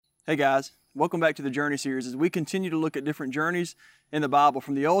Hey guys, welcome back to the Journey series as we continue to look at different journeys in the Bible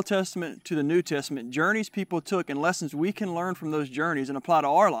from the Old Testament to the New Testament, journeys people took and lessons we can learn from those journeys and apply to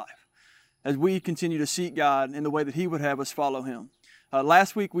our life as we continue to seek God in the way that He would have us follow Him.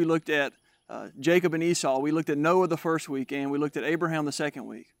 Last week we looked at Jacob and Esau, we looked at Noah the first week, and we looked at Abraham the second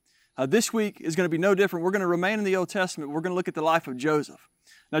week. This week is going to be no different. We're going to remain in the Old Testament. We're going to look at the life of Joseph.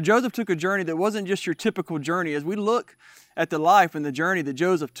 Now, Joseph took a journey that wasn't just your typical journey. As we look at the life and the journey that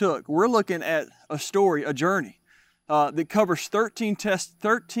Joseph took, we're looking at a story, a journey that covers 13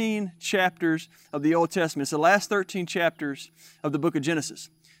 chapters of the Old Testament. It's the last 13 chapters of the book of Genesis.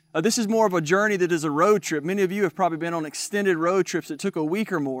 This is more of a journey that is a road trip. Many of you have probably been on extended road trips that took a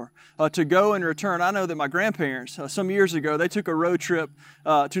week or more to go and return. I know that my grandparents, some years ago, they took a road trip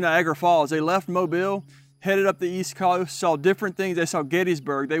to Niagara Falls. They left Mobile, headed up the East Coast, saw different things. They saw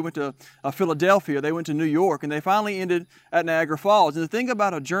Gettysburg. They went to Philadelphia. They went to New York, and they finally ended at Niagara Falls. And the thing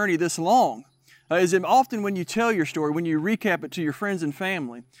about a journey this long is that often when you tell your story, when you recap it to your friends and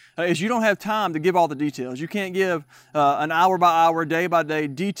family, is you don't have time to give all the details. You can't give an hour by hour, day by day,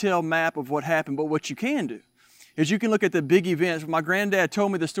 detailed map of what happened. But what you can do is you can look at the big events. My granddad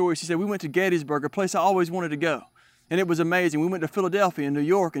told me the stories. He said, we went to Gettysburg, a place I always wanted to go. And it was amazing. We went to Philadelphia and New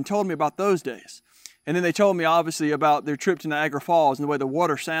York and told me about those days. And then they told me, obviously, about their trip to Niagara Falls and the way the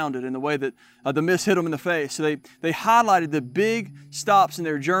water sounded and the way that the mist hit them in the face. So they highlighted the big stops in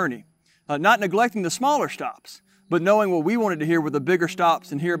their journey, not neglecting the smaller stops, but knowing what we wanted to hear were the bigger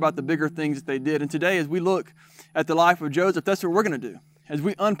stops and hear about the bigger things that they did. And today, as we look at the life of Joseph, that's what we're going to do. As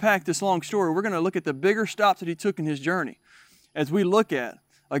we unpack this long story, we're going to look at the bigger stops that he took in his journey. As we look at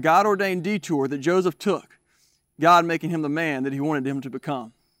a God-ordained detour that Joseph took, God making him the man that He wanted him to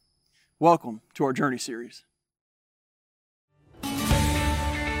become. Welcome to our Journey series.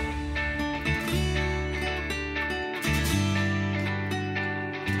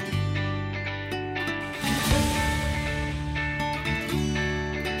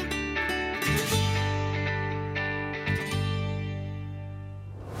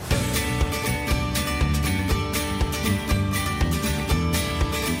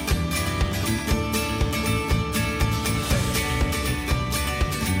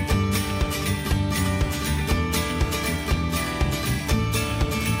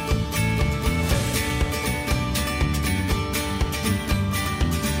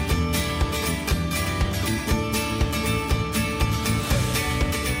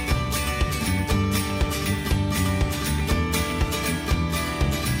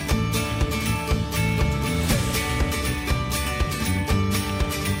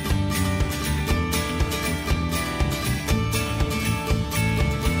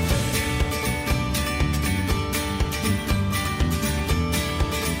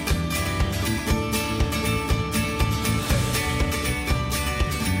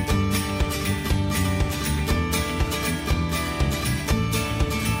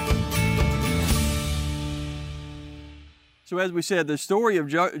 So as we said, the story of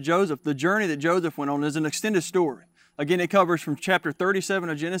Joseph, the journey that Joseph went on, is an extended story. Again, it covers from chapter 37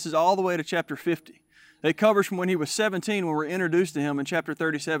 of Genesis all the way to chapter 50. It covers from when he was 17, when we're introduced to him in chapter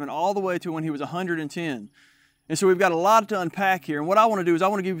 37, all the way to when he was 110. And so we've got a lot to unpack here. And what I want to do is I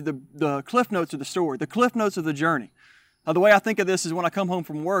want to give you the cliff notes of the story, the cliff notes of the journey. Now, the way I think of this is when I come home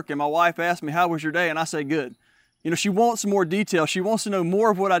from work and my wife asks me, how was your day? And I say, good. You know, she wants some more detail. She wants to know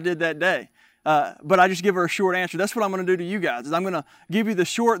more of what I did that day. But I just give her a short answer. That's what I'm going to do to you guys, is I'm going to give you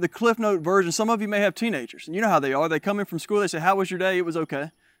the Cliff Note version. Some of you may have teenagers, and you know how they are. They come in from school, they say, how was your day? It was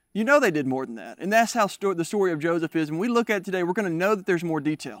okay. You know they did more than that. And that's how the story of Joseph is. When we look at it today, we're going to know that there's more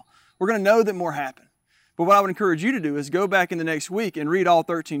detail. We're going to know that more happened. But what I would encourage you to do is go back in the next week and read all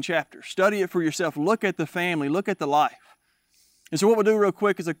 13 chapters. Study it for yourself. Look at the family. Look at the life. And so what we'll do real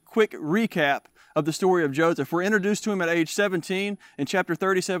quick is a quick recap of the story of Joseph. We're introduced to him at age 17 in chapter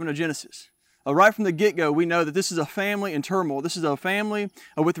 37 of Genesis. Right from the get-go, we know that this is a family in turmoil. This is a family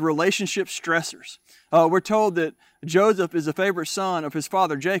with relationship stressors. We're told that Joseph is the favorite son of his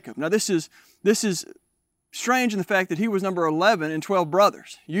father Jacob. Now, this is strange in the fact that he was number 11 in 12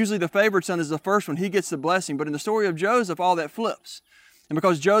 brothers. Usually the favored son is the first one. He gets the blessing. But in the story of Joseph, all that flips. And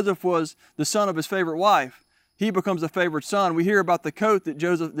because Joseph was the son of his favorite wife, he becomes the favorite son. We hear about the coat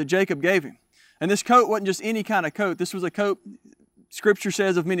that Jacob gave him. And this coat wasn't just any kind of coat. This was a coat, Scripture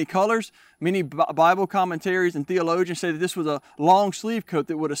says, of many colors. Many Bible commentaries and theologians say that this was a long sleeve coat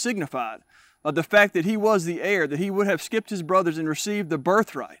that would have signified the fact that he was the heir, that he would have skipped his brothers and received the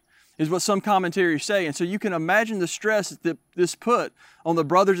birthright, is what some commentaries say. And so you can imagine the stress that this put on the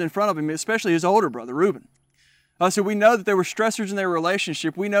brothers in front of him, especially his older brother, Reuben. So we know that there were stressors in their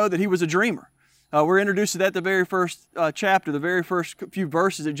relationship. We know that he was a dreamer. We're introduced to that the very first chapter, the very first few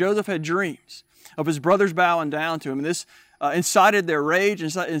verses, that Joseph had dreams of his brothers bowing down to him. And this incited their rage,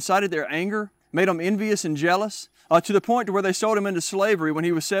 incited their anger, made them envious and jealous, to the point to where they sold him into slavery when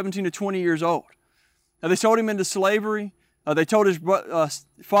he was 17 to 20 years old. Now, they sold him into slavery. They told his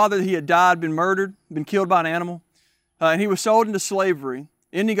father that he had died, been murdered, been killed by an animal. And he was sold into slavery,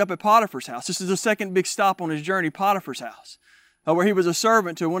 ending up at Potiphar's house. This is the second big stop on his journey, Potiphar's house, where he was a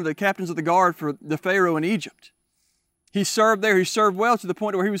servant to one of the captains of the guard for the Pharaoh in Egypt. He served there. He served well to the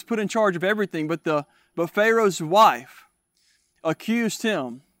point where he was put in charge of everything. But Pharaoh's wife accused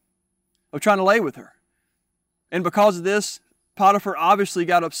him of trying to lay with her. And because of this, Potiphar obviously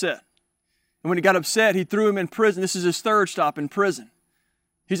got upset. And when he got upset, he threw him in prison. This is his third stop in prison.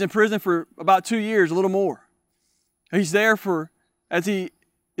 He's in prison for about 2 years, a little more. He's there as he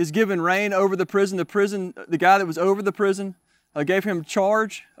is given reign over the prison, the guy that was over the prison gave him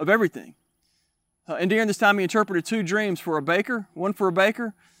charge of everything. And during this time, he interpreted 2 dreams for a baker, one for a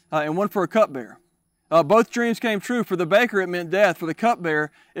baker and one for a cupbearer. Both dreams came true. For the baker, it meant death. For the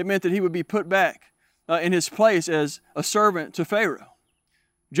cupbearer, it meant that he would be put back in his place as a servant to Pharaoh.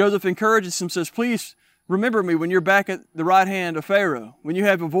 Joseph encourages him, says, please remember me when you're back at the right hand of Pharaoh. When you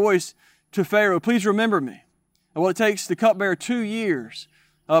have a voice to Pharaoh, please remember me. And well, it takes the cupbearer 2 years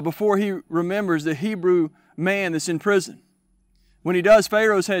before he remembers the Hebrew man that's in prison. When he does,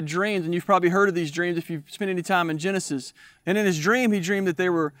 Pharaoh's had dreams, and you've probably heard of these dreams if you've spent any time in Genesis. And in his dream, he dreamed that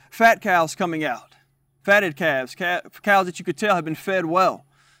there were fat cows coming out, fatted calves, cows that you could tell had been fed well.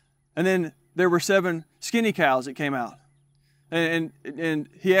 And then there were 7 skinny cows that came out. And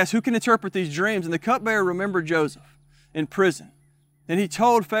he asked, who can interpret these dreams? And the cupbearer remembered Joseph in prison. And he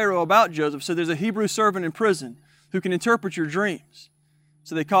told Pharaoh about Joseph. So there's a Hebrew servant in prison who can interpret your dreams.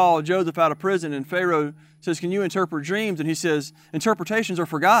 So they call Joseph out of prison, and Pharaoh says, can you interpret dreams? And he says, interpretations are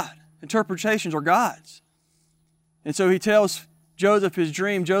for God. Interpretations are God's. And so he tells Joseph his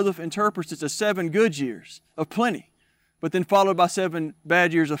dream. Joseph interprets it as 7 good years of plenty, but then followed by 7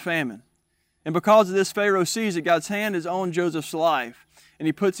 bad years of famine. And because of this, Pharaoh sees that God's hand is on Joseph's life, and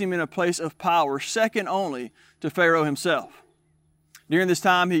he puts him in a place of power, second only to Pharaoh himself. During this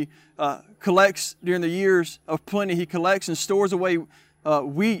time, he collects, during the years of plenty, he collects and stores away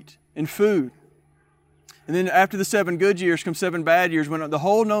wheat and food. And then after the 7 good years come 7 bad years, when the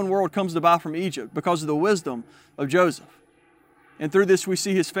whole known world comes to buy from Egypt because of the wisdom of Joseph. And through this we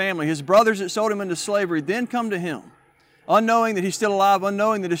see his family, his brothers that sold him into slavery, then come to him, unknowing that he's still alive,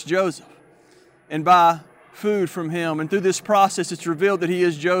 unknowing that it's Joseph, and buy food from him. And through this process, it's revealed that he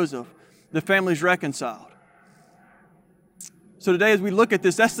is Joseph. The family's reconciled. So today as we look at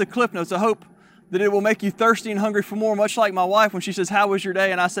this, that's the Cliff Notes. I hope that it will make you thirsty and hungry for more, much like my wife when she says, how was your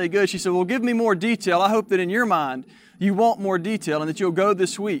day? And I say, good. She said, well, give me more detail. I hope that in your mind you want more detail and that you'll go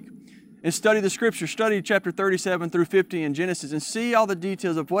this week and study the Scripture, study chapter 37 through 50 in Genesis and see all the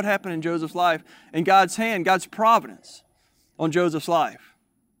details of what happened in Joseph's life and God's hand, God's providence on Joseph's life.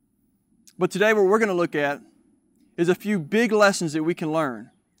 But today what we're going to look at is a few big lessons that we can learn,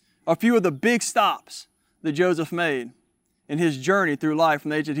 a few of the big stops that Joseph made in his journey through life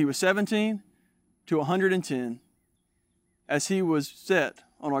from the age that he was 17 to 110 as he was set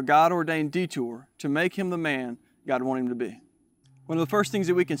on a God-ordained detour to make him the man God wanted him to be. One of the first things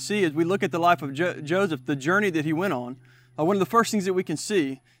that we can see as we look at the life of Joseph, the journey that he went on, one of the first things that we can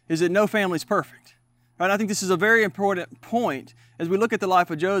see is that no family is perfect. Right? I think this is a very important point as we look at the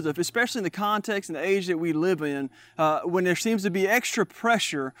life of Joseph, especially in the context and the age that we live in, when there seems to be extra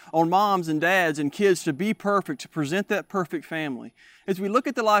pressure on moms and dads and kids to be perfect, to present that perfect family. As we look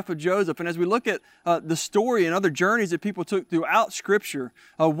at the life of Joseph and as we look at the story and other journeys that people took throughout Scripture,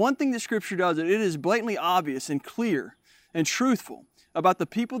 one thing that Scripture does is it is blatantly obvious and clear and truthful about the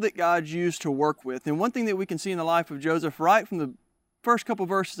people that God used to work with. And one thing that we can see in the life of Joseph right from the first couple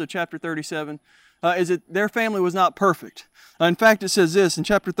verses of chapter 37 is that their family was not perfect. In fact, it says this in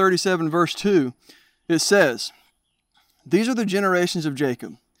chapter 37, verse 2. It says, these are the generations of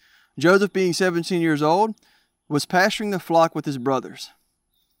Jacob. Joseph, being 17 years old, was pasturing the flock with his brothers.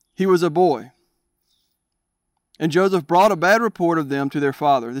 He was a boy. And Joseph brought a bad report of them to their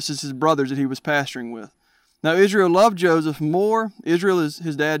father. This is his brothers that he was pasturing with. Now Israel loved Joseph more. Israel is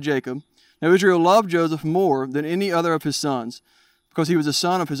his dad, Jacob. Now Israel loved Joseph more than any other of his sons, because he was a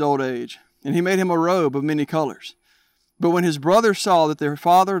son of his old age. And he made him a robe of many colors. But when his brothers saw that their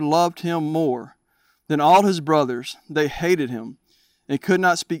father loved him more than all his brothers, they hated him and could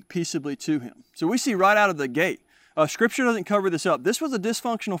not speak peaceably to him. So we see right out of the gate, Scripture doesn't cover this up. This was a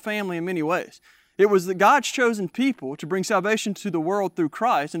dysfunctional family in many ways. It was the God's chosen people to bring salvation to the world through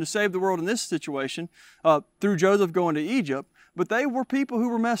Christ and to save the world in this situation through Joseph going to Egypt. but they were people who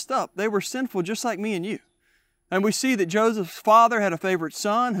were messed up. They were sinful just like me and you. And we see that Joseph's father had a favorite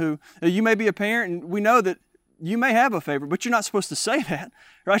son who, you may be a parent, and we know that you may have a favorite, but you're not supposed to say that,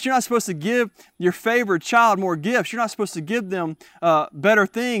 right? You're not supposed to give your favorite child more gifts. You're not supposed to give them better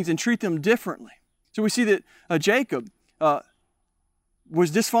things and treat them differently. So we see that Jacob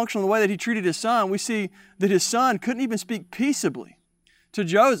was dysfunctional in the way that he treated his son. We see that his son couldn't even speak peaceably to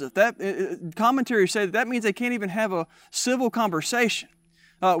Joseph. Commentaries say that means they can't even have a civil conversation.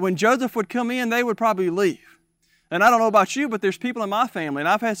 When Joseph would come in, they would probably leave. And I don't know about you, but there's people in my family, and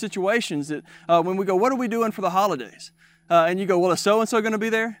I've had situations that when we go, what are we doing for the holidays? And you go, well, is so-and-so going to be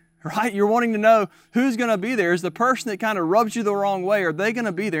there? Right? You're wanting to know who's going to be there. Is the person that kind of rubs you the wrong way, are they going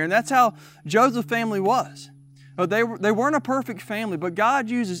to be there? And that's how Joseph's family was. They weren't a perfect family, but God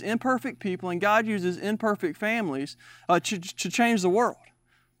uses imperfect people and God uses imperfect families to change the world.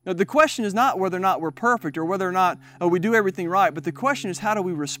 Now, the question is not whether or not we're perfect or whether or not we do everything right, but the question is, how do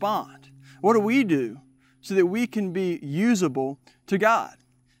we respond? What do we do so that we can be usable to God?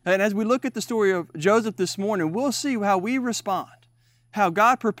 And as we look at the story of Joseph this morning, we'll see how we respond, how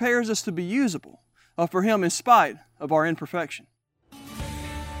God prepares us to be usable for Him in spite of our imperfection.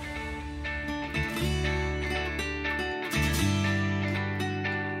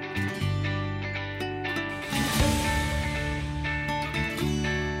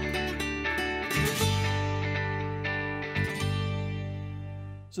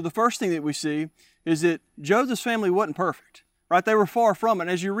 So the first thing that we see is that Joseph's family wasn't perfect, right? They were far from it.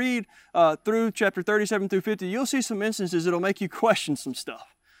 And as you read through chapter 37 through 50, you'll see some instances that'll make you question some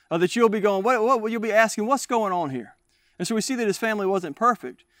stuff. That you'll be going, what you'll be asking, what's going on here? And so we see that his family wasn't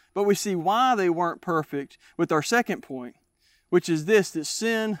perfect, but we see why they weren't perfect with our second point, which is this, that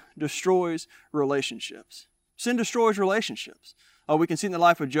sin destroys relationships. Sin destroys relationships. We can see in the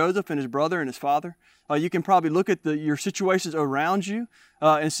life of Joseph and his brother and his father. You can probably look at your situations around you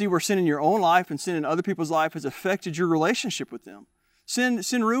and see where sin in your own life and sin in other people's life has affected your relationship with them.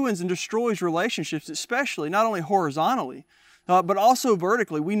 Sin ruins and destroys relationships, especially not only horizontally, but also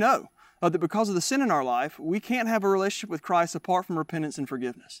vertically. We know that because of the sin in our life, we can't have a relationship with Christ apart from repentance and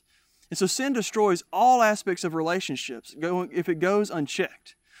forgiveness. And so sin destroys all aspects of relationships if it goes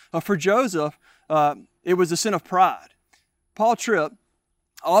unchecked. For Joseph, it was the sin of pride. Paul Tripp,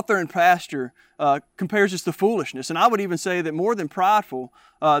 author and pastor, compares this to foolishness. And I would even say that more than prideful,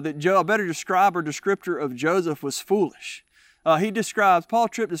 that a better descriptor of Joseph was foolish. Paul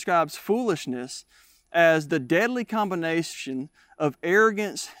Tripp describes foolishness as the deadly combination of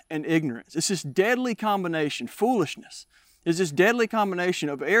arrogance and ignorance. It's this deadly combination, foolishness is this deadly combination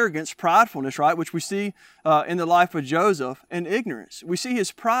of arrogance, pridefulness, right, which we see in the life of Joseph, and ignorance. We see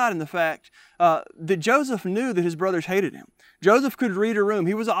his pride in the fact that Joseph knew that his brothers hated him. Joseph could read a room.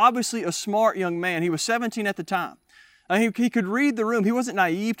 He was obviously a smart young man. He was 17 at the time. He could read the room. He wasn't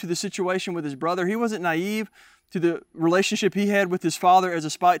naive to the situation with his brother. He wasn't naive to the relationship he had with his father as a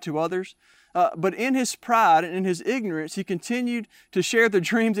spite to others. But in his pride and in his ignorance, he continued to share the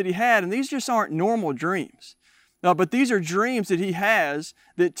dreams that he had. And these just aren't normal dreams. But these are dreams that he has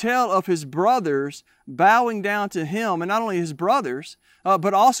that tell of his brothers bowing down to him, and not only his brothers,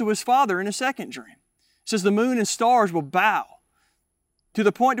 but also his father in a second dream. It says the moon and stars will bow to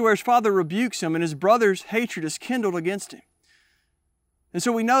the point to where his father rebukes him and his brother's hatred is kindled against him. And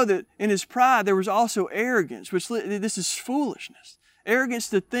so we know that in his pride there was also arrogance, which this is foolishness. Arrogance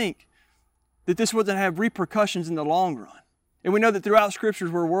to think that this wouldn't have repercussions in the long run. And we know that throughout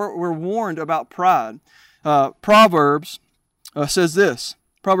Scriptures we're warned about pride. Proverbs says this.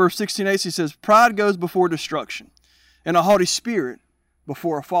 Proverbs 16:8 says, "Pride goes before destruction, and a haughty spirit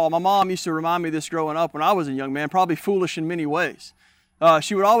before a fall." My mom used to remind me of this growing up when I was a young man, probably foolish in many ways.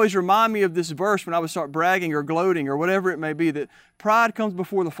 She would always remind me of this verse when I would start bragging or gloating or whatever it may be, that pride comes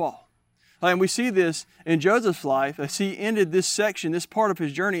before the fall. And we see this in Joseph's life as he ended this section, this part of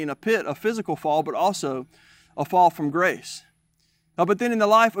his journey, in a pit, a physical fall, but also a fall from grace. But then in the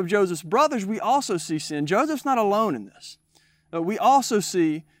life of Joseph's brothers, we also see sin. Joseph's not alone in this. We also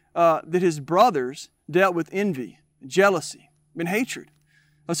see that his brothers dealt with envy, jealousy, and hatred.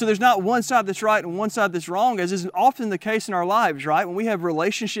 So there's not one side that's right and one side that's wrong, as is often the case in our lives, right? When we have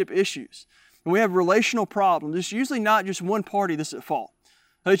relationship issues, when we have relational problems, it's usually not just one party that's at fault.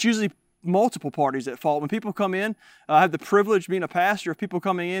 It's usually multiple parties at fault. When people come in, I have the privilege of being a pastor of people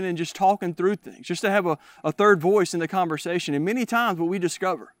coming in and just talking through things, just to have a third voice in the conversation. And many times what we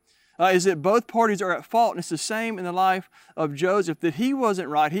discover is that both parties are at fault. And it's the same in the life of Joseph, that he wasn't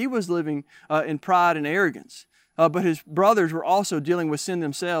right. He was living in pride and arrogance. But his brothers were also dealing with sin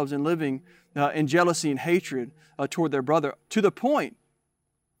themselves and living in jealousy and hatred toward their brother, to the point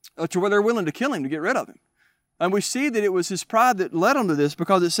to where they're willing to kill him to get rid of him. And we see that it was his pride that led him to this,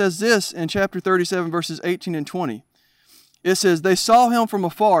 because it says this in chapter 37, verses 18 and 20. It says, they saw him from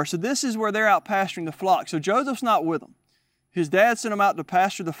afar. So this is where they're out pasturing the flock. So Joseph's not with them. His dad sent him out to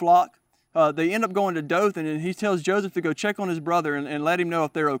pasture the flock. They end up going to Dothan, and he tells Joseph to go check on his brother and let him know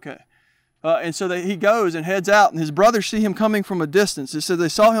if they're okay. And so he goes and heads out, and his brothers see him coming from a distance. It says they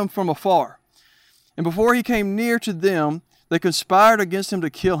saw him from afar. And before he came near to them, they conspired against him to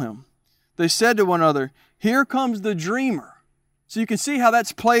kill him. They said to one another, here comes the dreamer. So you can see how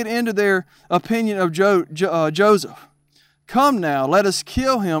that's played into their opinion of Joseph. Come now, let us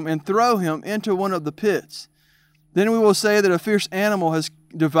kill him and throw him into one of the pits. Then we will say that a fierce animal has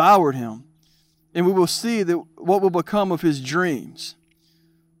devoured him, and we will see that what will become of his dreams.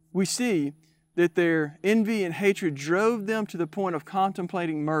 We see that their envy and hatred drove them to the point of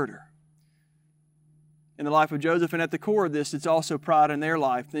contemplating murder in the life of Joseph. And at the core of this, it's also pride in their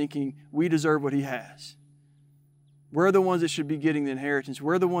life, thinking we deserve what he has. We're the ones that should be getting the inheritance.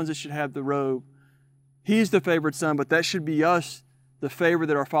 We're the ones that should have the robe. He's the favored son, but that should be us, the favor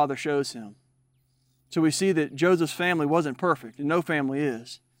that our Father shows him. So we see that Joseph's family wasn't perfect, and no family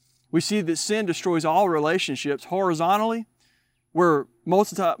is. We see that sin destroys all relationships horizontally, where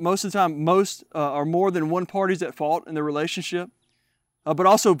most of the time, or more than one party's at fault in the relationship, but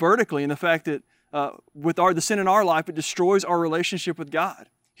also vertically in the fact that with the sin in our life, it destroys our relationship with God.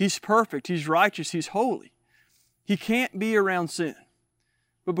 He's perfect, He's righteous, He's holy. He can't be around sin.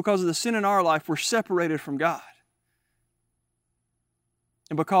 But because of the sin in our life, we're separated from God.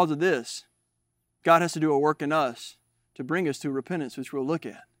 And because of this, God has to do a work in us to bring us to repentance, which we'll look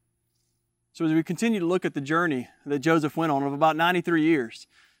at. So as we continue to look at the journey that Joseph went on of about 93 years,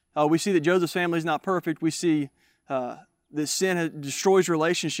 we see that Joseph's family is not perfect. We see that sin destroys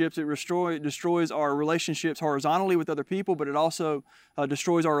relationships. It destroys our relationships horizontally with other people, but it also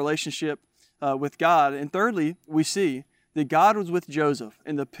destroys our relationship with God. And thirdly, we see that God was with Joseph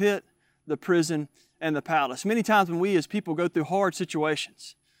in the pit, the prison, and the palace. Many times when we as people go through hard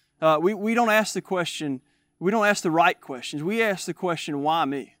situations, we don't ask the question, we don't ask the right questions. We ask the question, why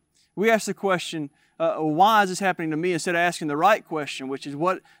me? We ask the question, why is this happening to me? Instead of asking the right question, which is,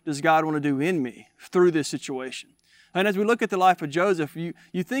 what does God want to do in me through this situation? And as we look at the life of Joseph,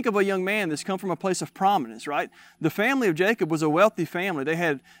 you think of a young man that's come from a place of prominence, right? The family of Jacob was a wealthy family. They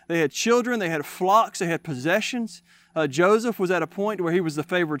had children, they had flocks, they had possessions. Joseph was at a point where he was the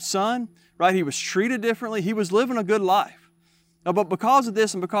favored son, right? He was treated differently. He was living a good life. But because of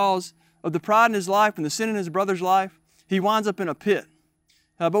this and because of the pride in his life and the sin in his brother's life, he winds up in a pit.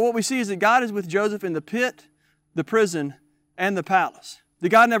 But what we see is that God is with Joseph in the pit, the prison, and the palace. That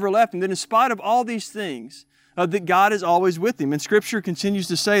God never left him. That in spite of all these things, that God is always with him. And Scripture continues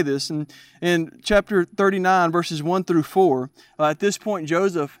to say this. In chapter 39, verses 1 through 4, at this point,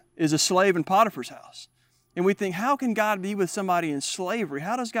 Joseph is a slave in Potiphar's house. And we think, how can God be with somebody in slavery?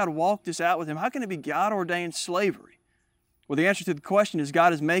 How does God walk this out with him? How can it be God-ordained slavery? Well, the answer to the question is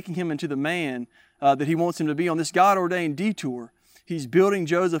God is making him into the man that He wants him to be. On this God-ordained detour, He's building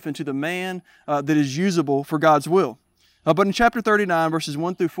Joseph into the man that is usable for God's will. But in chapter 39, verses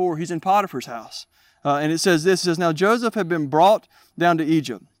 1 through 4, he's in Potiphar's house. And it says this, it says, now Joseph had been brought down to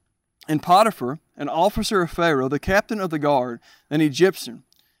Egypt. And Potiphar, an officer of Pharaoh, the captain of the guard, an Egyptian,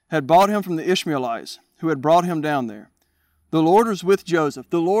 had bought him from the Ishmaelites, who had brought him down there. The Lord was with Joseph.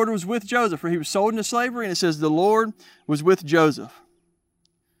 The Lord was with Joseph, for he was sold into slavery, and it says the Lord was with Joseph.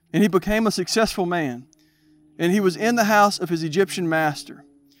 And he became a successful man. And he was in the house of his Egyptian master.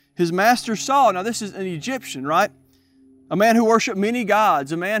 His master saw, now this is an Egyptian, right? A man who worshiped many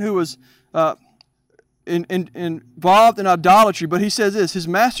gods, a man who was involved in idolatry. But he says this, his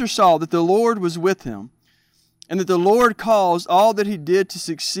master saw that the Lord was with him, and that the Lord caused all that he did to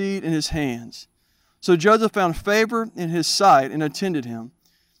succeed in his hands. So Joseph found favor in his sight and attended him.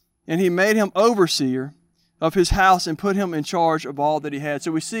 And he made him overseer of his house and put him in charge of all that he had.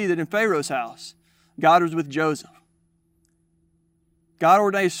 So we see that in Pharaoh's house, God was with Joseph.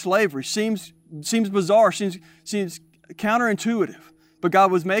 God-ordained slavery seems bizarre, seems counterintuitive. But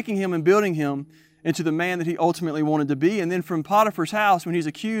God was making him and building him into the man that he ultimately wanted to be. And then from Potiphar's house, when he's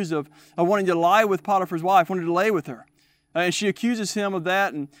accused of wanting to lie with Potiphar's wife, wanted to lay with her. And she accuses him of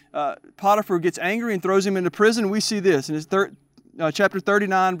that, and Potiphar gets angry and throws him into prison. We see this in his chapter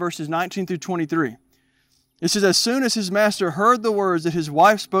 39, verses 19 through 23. It says, as soon as his master heard the words that his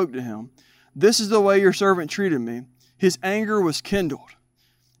wife spoke to him, this is the way your servant treated me, his anger was kindled.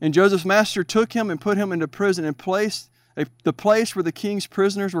 And Joseph's master took him and put him into prison and placed the place where the king's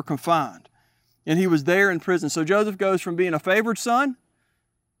prisoners were confined. And he was there in prison. So Joseph goes from being a favored son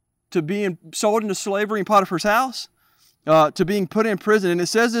to being sold into slavery in Potiphar's house, to being put in prison. And it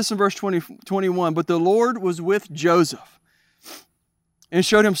says this in verse 21, but the Lord was with Joseph and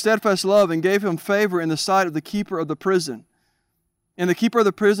showed him steadfast love and gave him favor in the sight of the keeper of the prison. And the keeper of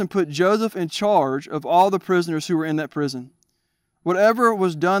the prison put Joseph in charge of all the prisoners who were in that prison. Whatever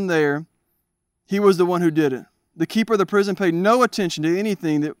was done there, he was the one who did it. The keeper of the prison paid no attention to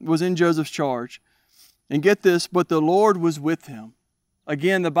anything that was in Joseph's charge. And get this, but the Lord was with him.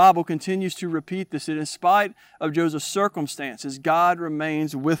 Again, the Bible continues to repeat this, that in spite of Joseph's circumstances, God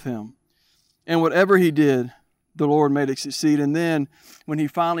remains with him. And whatever he did, the Lord made it succeed. And then, when he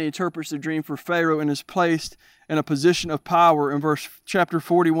finally interprets the dream for Pharaoh and is placed in a position of power, in chapter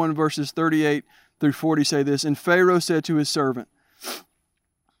 41, verses 38 through 40 say this, and Pharaoh said to his servant,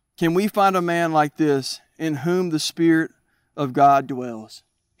 can we find a man like this in whom the Spirit of God dwells?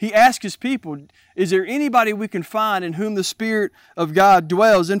 He asked his people, is there anybody we can find in whom the Spirit of God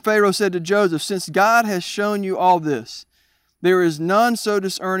dwells? And Pharaoh said to Joseph, since God has shown you all this, there is none so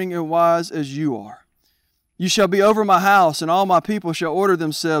discerning and wise as you are. You shall be over my house, and all my people shall order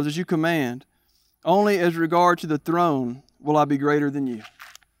themselves as you command. Only as regard to the throne will I be greater than you.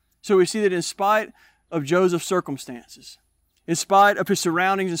 So we see that in spite of Joseph's circumstances, in spite of his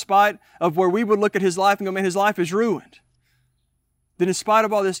surroundings, in spite of where we would look at his life and go, man, his life is ruined. Then in spite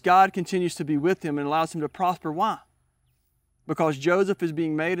of all this, God continues to be with him and allows him to prosper. Why? Because Joseph is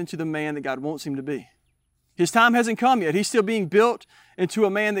being made into the man that God wants him to be. His time hasn't come yet. He's still being built into a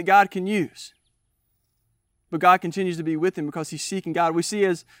man that God can use. But God continues to be with him because he's seeking God. We see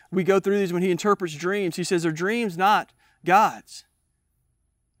as we go through these, when he interprets dreams, he says they're dreams, not God's.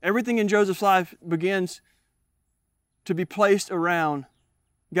 Everything in Joseph's life begins to be placed around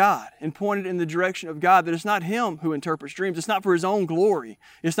God and pointed in the direction of God, that it's not him who interprets dreams. It's not for his own glory.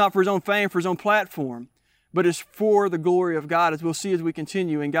 It's not for his own fame, for his own platform, but it's for the glory of God, as we'll see as we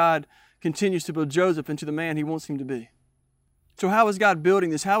continue. And God continues to build Joseph into the man he wants him to be. So how is God building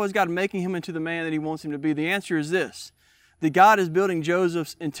this? How is God making him into the man that he wants him to be? The answer is this, that God is building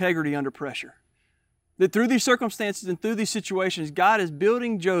Joseph's integrity under pressure. That through these circumstances and through these situations, God is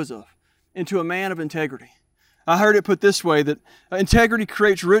building Joseph into a man of integrity. I heard it put this way, that integrity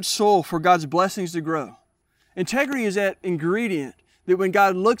creates rich soil for God's blessings to grow. Integrity is that ingredient that when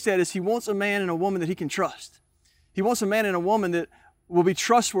God looks at us, he wants a man and a woman that he can trust. He wants a man and a woman that will be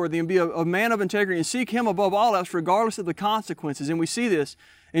trustworthy and be a man of integrity and seek him above all else regardless of the consequences. And we see this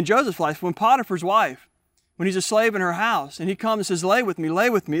in Joseph's life. When Potiphar's wife, when he's a slave in her house, and he comes and says, lay with me,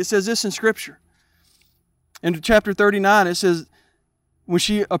 it says this in Scripture. In chapter 39, it says, when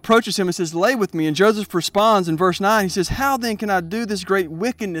she approaches him and says, lay with me, and Joseph responds in verse 9, he says, how then can I do this great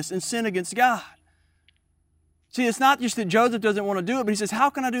wickedness and sin against God? See, it's not just that Joseph doesn't want to do it, but he says, how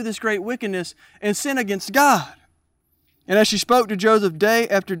can I do this great wickedness and sin against God? And as she spoke to Joseph day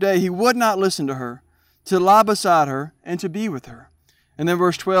after day, he would not listen to her, to lie beside her and to be with her. And then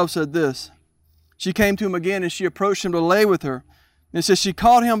verse 12 said this, she came to him again and she approached him to lay with her. And it says, she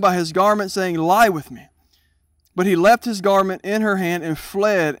caught him by his garment, saying, lie with me. But he left his garment in her hand and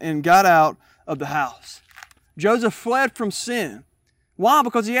fled and got out of the house. Joseph fled from sin. Why?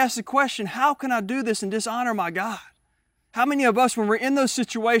 Because he asked the question, how can I do this and dishonor my God? How many of us, when we're in those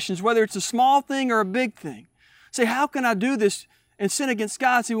situations, whether it's a small thing or a big thing, say, how can I do this and sin against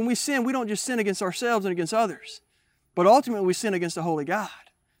God? See, when we sin, we don't just sin against ourselves and against others, but ultimately we sin against the holy God.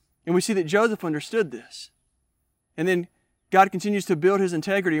 And we see that Joseph understood this. And then God continues to build his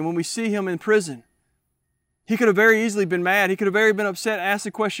integrity. And when we see him in prison, he could have very easily been mad. He could have very been upset and asked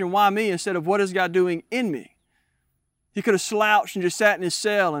the question, why me, instead of what is God doing in me? He could have slouched and just sat in his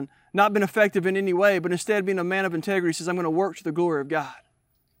cell and not been effective in any way, but instead being a man of integrity, he says, I'm going to work to the glory of God.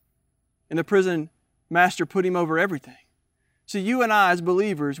 And the prison master put him over everything. So you and I as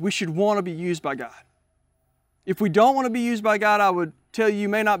believers, we should want to be used by God. If we don't want to be used by God, I would tell you, you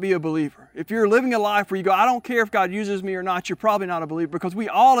may not be a believer. If you're living a life where you go, I don't care if God uses me or not, you're probably not a believer, because we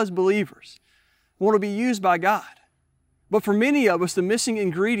all as believers want to be used by God. But for many of us, the missing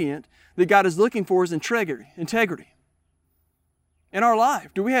ingredient that God is looking for is integrity. In our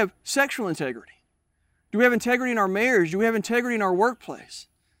life, do we have sexual integrity? Do we have integrity in our marriage? Do we have integrity in our workplace?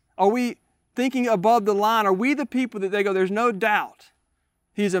 Are we thinking above the line? Are we the people that they go, there's no doubt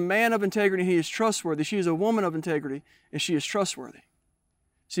he is a man of integrity, he is trustworthy. She is a woman of integrity, and she is trustworthy.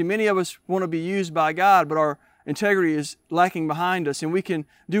 See, many of us want to be used by God, but our integrity is lacking behind us, and we can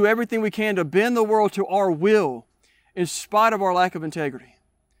do everything we can to bend the world to our will in spite of our lack of integrity.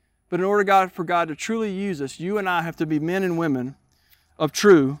 But in order for God to truly use us, you and I have to be men and women of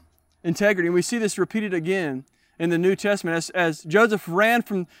true integrity. And we see this repeated again in the New Testament as Joseph ran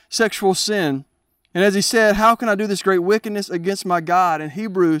from sexual sin. And as he said, how can I do this great wickedness against my God? In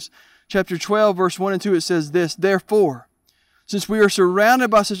Hebrews chapter 12, verse 1 and 2, it says this, therefore, Since we are surrounded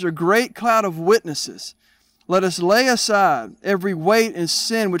by such a great cloud of witnesses, let us lay aside every weight and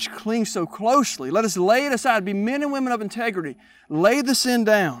sin which clings so closely. Let us lay it aside. Be men and women of integrity. Lay the sin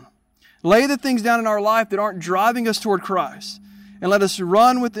down. Lay the things down in our life that aren't driving us toward Christ. And let us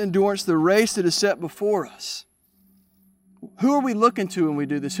run with endurance the race that is set before us. Who are we looking to when we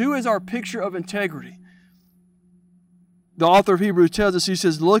do this? Who is our picture of integrity? The author of Hebrews tells us, he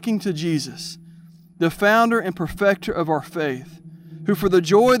says, looking to Jesus, the founder and perfecter of our faith, who for the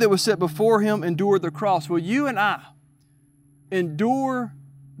joy that was set before Him endured the cross. Will you and I endure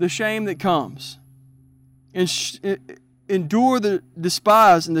the shame that comes? Endure the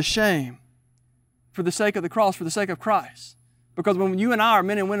despise and the shame for the sake of the cross, for the sake of Christ. Because when you and I are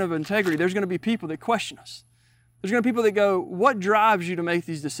men and women of integrity, there's going to be people that question us. There's going to be people that go, what drives you to make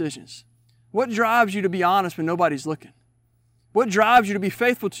these decisions? What drives you to be honest when nobody's looking? What drives you to be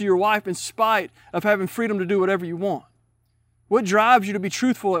faithful to your wife in spite of having freedom to do whatever you want? What drives you to be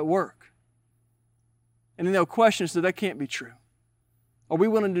truthful at work? And then they'll question us that can't be true. Are we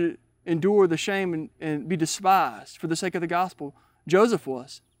willing to endure the shame and be despised for the sake of the gospel? Joseph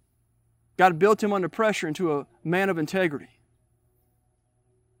was. God built him under pressure into a man of integrity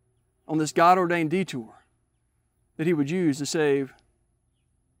on this God-ordained detour that he would use to save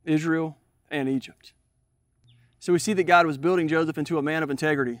Israel and Egypt. So we see that God was building Joseph into a man of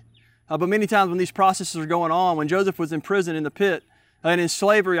integrity. But many times when these processes are going on, when Joseph was in prison in the pit and in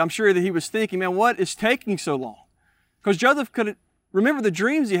slavery, I'm sure that he was thinking, man, what is taking so long? Because Joseph could remember the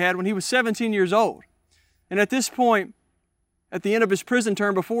dreams he had when he was 17 years old. And at this point, at the end of his prison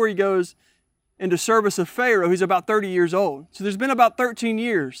term, before he goes into service of Pharaoh, he's about 30 years old. So there's been about 13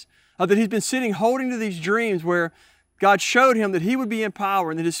 years that he's been sitting holding to these dreams where God showed him that he would be in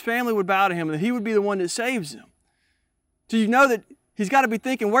power and that his family would bow to him and that he would be the one that saves them. So you know that he's got to be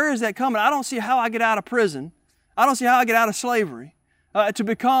thinking, where is that coming? I don't see how I get out of prison. I don't see how I get out of slavery to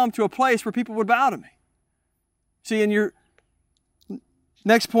become to a place where people would bow to me. See, and your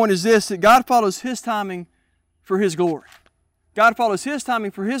next point is this, that God follows His timing for His glory. God follows His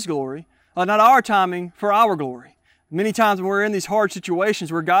timing for His glory, not our timing for our glory. Many times when we're in these hard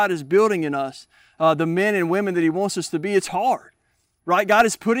situations where God is building in us the men and women that He wants us to be, it's hard. Right? God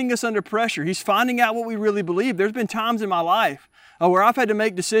is putting us under pressure. He's finding out what we really believe. There's been times in my life where I've had to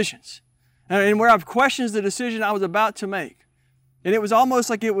make decisions and where I've questioned the decision I was about to make. And it was almost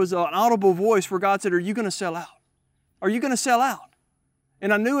like it was an audible voice where God said, are you going to sell out? Are you going to sell out?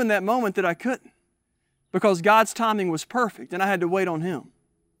 And I knew in that moment that I couldn't because God's timing was perfect and I had to wait on Him.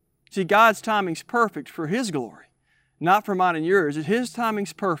 See, God's timing's perfect for His glory, not for mine and yours. His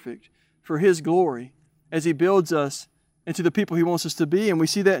timing's perfect for His glory as He builds us into the people He wants us to be. And we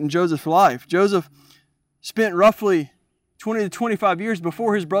see that in Joseph's life. Joseph spent roughly 20 to 25 years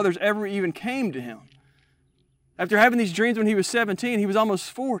before his brothers ever even came to him. After having these dreams when he was 17, he was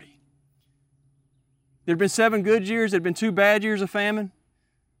almost 40. There had been 7 good years, there had been 2 bad years of famine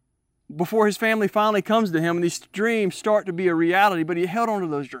before his family finally comes to him and these dreams start to be a reality, but he held on to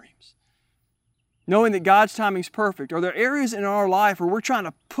those dreams, knowing that God's timing's perfect. Are there areas in our life where we're trying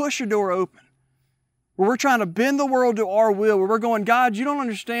to push a door open, where we're trying to bend the world to our will, where we're going, God, you don't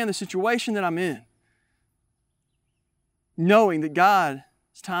understand the situation that I'm in, knowing that God's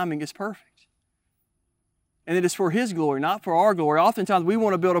timing is perfect and that it's for His glory, not for our glory. Oftentimes we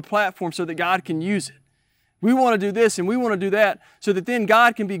want to build a platform so that God can use it. We want to do this and we want to do that so that then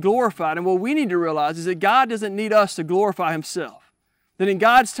God can be glorified. And what we need to realize is that God doesn't need us to glorify Himself. That in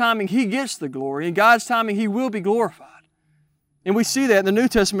God's timing He gets the glory. In God's timing He will be glorified. And we see that in the New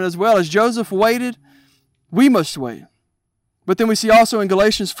Testament as well. As Joseph waited, we must wait. But then we see also in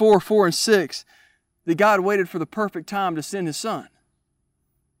Galatians 4 and 6, that God waited for the perfect time to send His Son.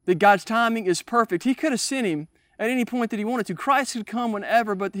 That God's timing is perfect. He could have sent Him at any point that He wanted to. Christ could come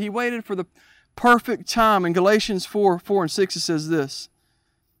whenever, but He waited for the perfect time. In Galatians 4 and 6 it says this,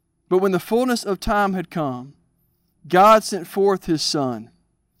 but when the fullness of time had come, God sent forth His Son,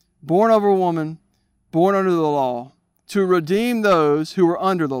 born of a woman, born under the law, to redeem those who were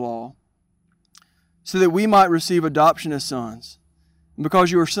under the law, so that we might receive adoption as sons. And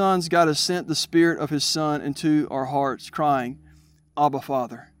because you are sons, God has sent the Spirit of His Son into our hearts, crying, Abba,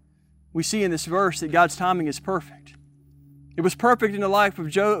 Father. We see in this verse that God's timing is perfect. It was perfect in the life of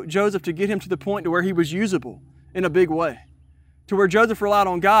Joseph to get him to the point to where he was usable in a big way. To where Joseph relied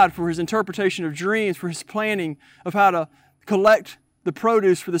on God for his interpretation of dreams, for his planning of how to collect the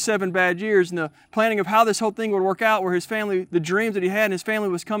produce for the 7 bad years, and the planning of how this whole thing would work out, where his family, the dreams that he had and his family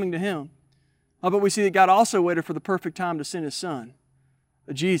was coming to him. But we see that God also waited for the perfect time to send His Son,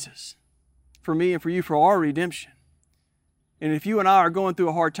 Jesus, for me and for you, for our redemption. And if you and I are going through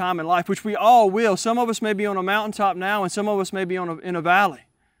a hard time in life, which we all will, some of us may be on a mountaintop now and some of us may be in a valley.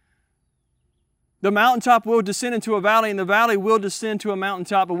 The mountaintop will descend into a valley and the valley will descend to a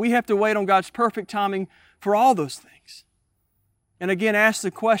mountaintop, but we have to wait on God's perfect timing for all those things. And again, ask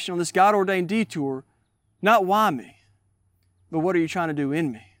the question on this God-ordained detour, not why me, but what are you trying to do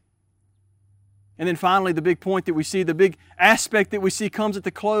in me? And then finally, the big point that we see, the big aspect that we see comes at the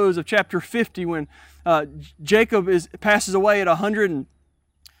close of chapter 50 when Jacob passes away at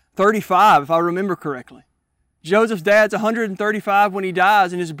 135, if I remember correctly. Joseph's dad's 135 when he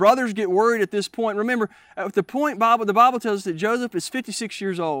dies, and his brothers get worried at this point. Remember, at the point the Bible tells us that Joseph is 56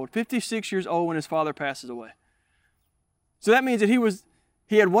 years old when his father passes away. So that means that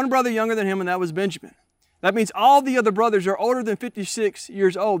he had one brother younger than him, and that was Benjamin. That means all the other brothers are older than 56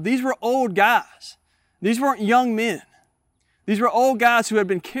 years old. These were old guys. These weren't young men. These were old guys who had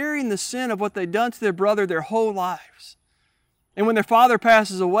been carrying the sin of what they'd done to their brother their whole lives. And when their father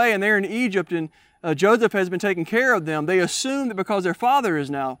passes away and they're in Egypt and Joseph has been taking care of them, they assume that because their father is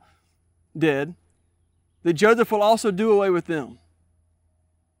now dead, that Joseph will also do away with them.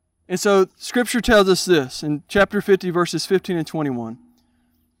 And so Scripture tells us this in chapter 50, verses 15 and 21.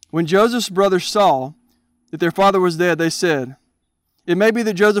 When Joseph's brothers saw that their father was dead, they said, "It may be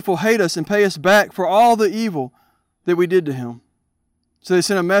that Joseph will hate us and pay us back for all the evil that we did to him." So they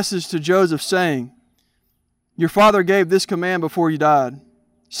sent a message to Joseph saying, "Your father gave this command before he died.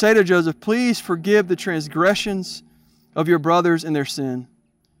 Say to Joseph, please forgive the transgressions of your brothers and their sin,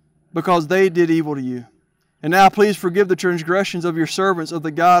 because they did evil to you. And now please forgive the transgressions of your servants of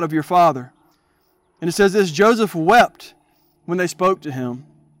the God of your father." And it says this, Joseph wept when they spoke to him.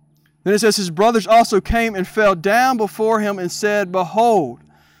 Then it says, his brothers also came and fell down before him and said, "Behold,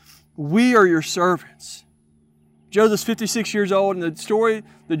 we are your servants." Joseph's 56 years old, and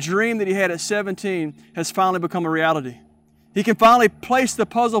the dream that he had at 17 has finally become a reality. He can finally place the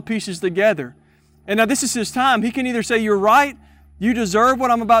puzzle pieces together. And now this is his time. He can either say, "You're right, you deserve what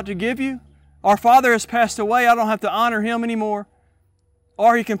I'm about to give you. Our father has passed away, I don't have to honor him anymore."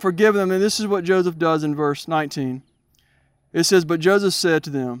 Or he can forgive them. And this is what Joseph does in verse 19. It says, "But Joseph said to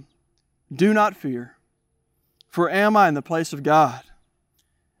them, 'Do not fear, for am I in the place of God?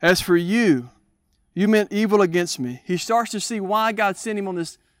 As for you, you meant evil against me.'" He starts to see why God sent him on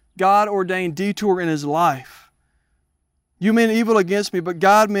this God-ordained detour in his life. "You meant evil against me, but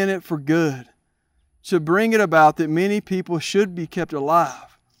God meant it for good, to bring it about that many people should be kept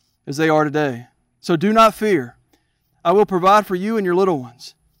alive as they are today. So do not fear. I will provide for you and your little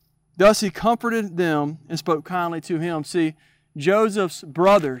ones." Thus he comforted them and spoke kindly to him. See, Joseph's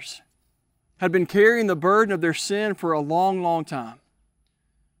brothers had been carrying the burden of their sin for a long, long time.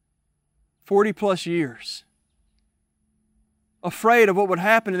 40 plus years. Afraid of what would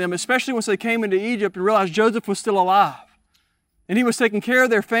happen to them, especially once they came into Egypt and realized Joseph was still alive. And he was taking care of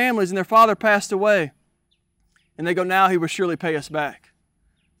their families and their father passed away. And they go, "Now he will surely pay us back."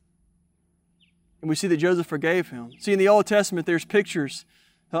 And we see that Joseph forgave him. See, in the Old Testament, there's pictures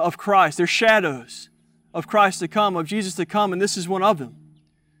of Christ. There's shadows of Christ to come, of Jesus to come, and this is one of them.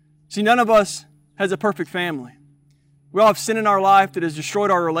 See, none of us has a perfect family. We all have sin in our life that has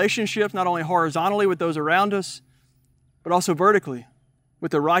destroyed our relationships, not only horizontally with those around us, but also vertically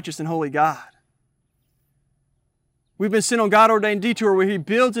with the righteous and holy God. We've been sent on God-ordained detour where He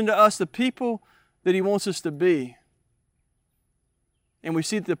builds into us the people that He wants us to be. And we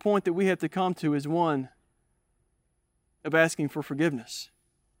see that the point that we have to come to is one of asking for forgiveness.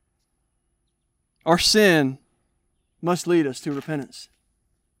 Our sin must lead us to repentance.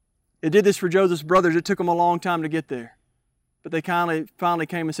 It did this for Joseph's brothers. It took them a long time to get there. But they finally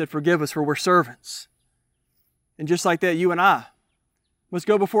came and said, "Forgive us, for we're servants." And just like that, you and I must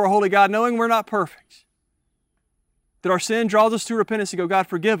go before a holy God knowing we're not perfect. That our sin draws us to repentance and go, "God,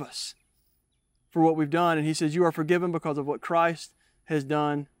 forgive us for what we've done." And He says, "You are forgiven because of what Christ has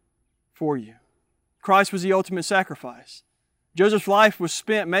done for you." Christ was the ultimate sacrifice. Joseph's life was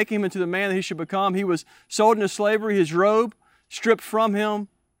spent making him into the man that he should become. He was sold into slavery, his robe stripped from him,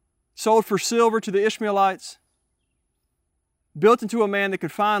 sold for silver to the Ishmaelites, built into a man that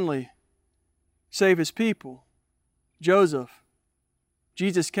could finally save his people.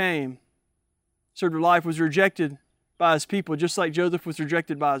 Jesus came, served a life, was rejected by his people, just like Joseph was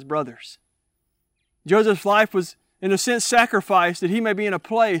rejected by his brothers. Joseph's life was, in a sense, sacrificed that he may be in a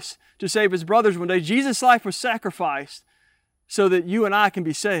place to save his brothers one day. Jesus' life was sacrificed so that you and I can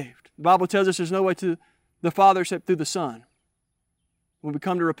be saved. The Bible tells us there's no way to the Father except through the Son. When we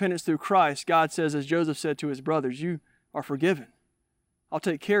come to repentance through Christ, God says, as Joseph said to his brothers, "You are forgiven. I'll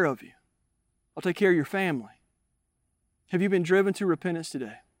take care of you. I'll take care of your family." Have you been driven to repentance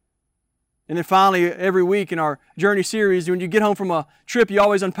today? And then finally, every week in our journey series, when you get home from a trip, you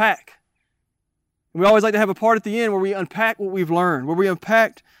always unpack. And we always like to have a part at the end where we unpack what we've learned, where we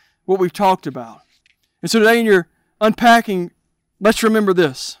unpacked what we've talked about. And so today in your unpacking, let's remember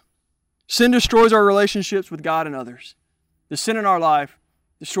this. Sin destroys our relationships with God and others. The sin in our life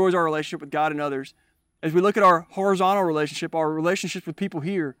destroys our relationship with God and others. As we look at our horizontal relationship, our relationships with people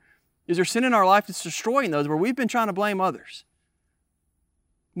here, is there sin in our life that's destroying those where we've been trying to blame others?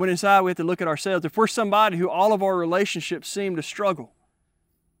 When inside we have to look at ourselves. If we're somebody who all of our relationships seem to struggle,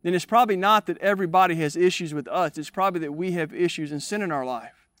 then it's probably not that everybody has issues with us. It's probably that we have issues and sin in our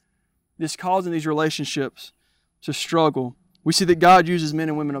life that's causing these relationships to struggle. We see that God uses men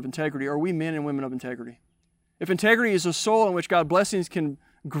and women of integrity. Are we men and women of integrity? If integrity is a soil in which God's blessings can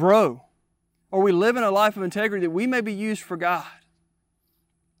grow, or we live in a life of integrity that we may be used for God.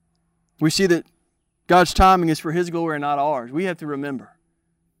 We see that God's timing is for His glory and not ours. We have to remember.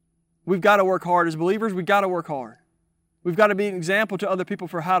 We've got to work hard as believers. We've got to work hard. We've got to be an example to other people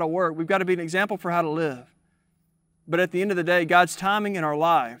for how to work. We've got to be an example for how to live. But at the end of the day, God's timing in our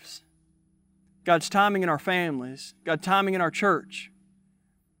lives, God's timing in our families, God's timing in our church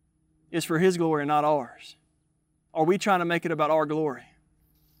is for His glory and not ours. Are we trying to make it about our glory?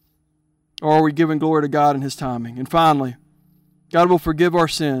 Or are we giving glory to God and His timing? And finally, God will forgive our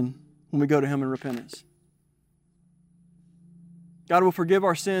sin when we go to Him in repentance. God will forgive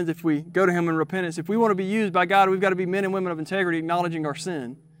our sins if we go to Him in repentance. If we want to be used by God, we've got to be men and women of integrity, acknowledging our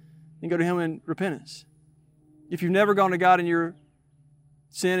sin, and go to Him in repentance. If you've never gone to God in your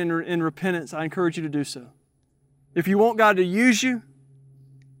sin and in repentance, I encourage you to do so. If you want God to use you,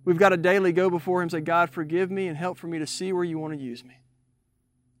 we've got to daily go before Him and say, God, forgive me and help for me to see where you want to use me.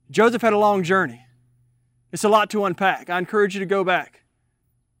 Joseph had a long journey. It's a lot to unpack. I encourage you to go back.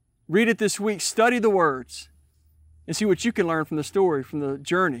 Read it this week. Study the words and see what you can learn from the story, from the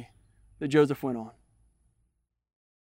journey that Joseph went on.